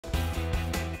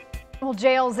Well,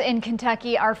 jails in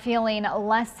Kentucky are feeling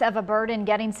less of a burden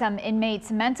getting some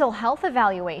inmates' mental health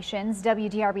evaluations.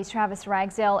 WDRB's Travis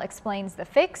Ragsdale explains the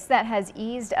fix that has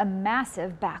eased a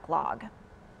massive backlog.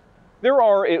 There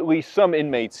are at least some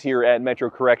inmates here at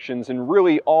Metro Corrections and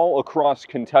really all across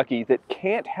Kentucky that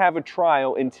can't have a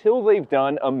trial until they've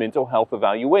done a mental health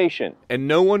evaluation. And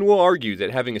no one will argue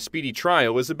that having a speedy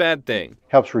trial is a bad thing.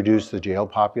 Helps reduce the jail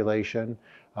population,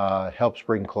 helps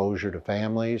bring closure to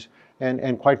families,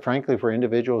 and quite frankly, for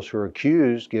individuals who are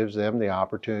accused, gives them the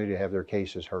opportunity to have their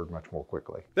cases heard much more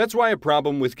quickly. That's why a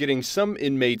problem with getting some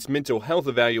inmates' mental health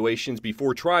evaluations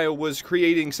before trial was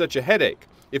creating such a headache.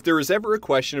 If there is ever a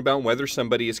question about whether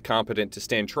somebody is competent to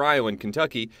stand trial in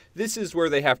Kentucky, this is where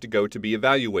they have to go to be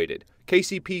evaluated.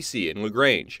 KCPC in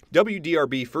LaGrange.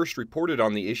 WDRB first reported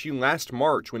on the issue last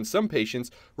March when some patients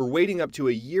were waiting up to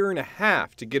a year and a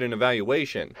half to get an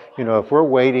evaluation. You know, if we're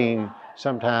waiting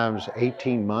sometimes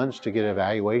 18 months to get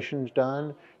evaluations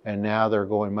done, and now they're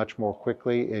going much more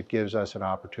quickly, it gives us an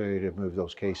opportunity to move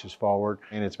those cases forward,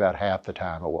 and it's about half the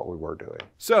time of what we were doing.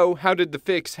 So how did the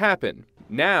fix happen?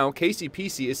 Now,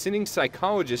 KCPC is sending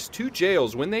psychologists to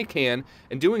jails when they can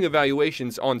and doing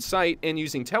evaluations on site and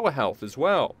using telehealth as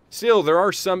well. Still, there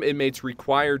are some inmates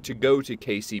required to go to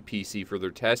KCPC for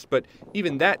their tests, but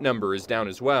even that number is down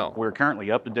as well. We're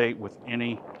currently up to date with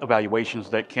any evaluations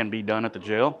that can be done at the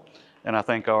jail. And I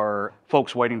think our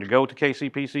folks waiting to go to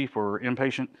KCPC for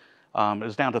inpatient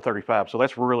is down to 35. So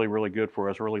that's really, really good for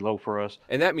us, really low for us.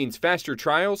 And that means faster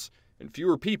trials and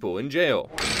fewer people in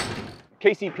jail.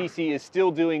 KCPC is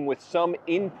still dealing with some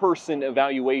in-person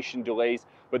evaluation delays,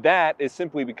 but that is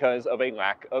simply because of a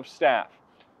lack of staff.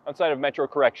 Outside of Metro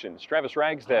Corrections, Travis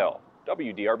Ragsdale,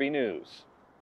 WDRB News.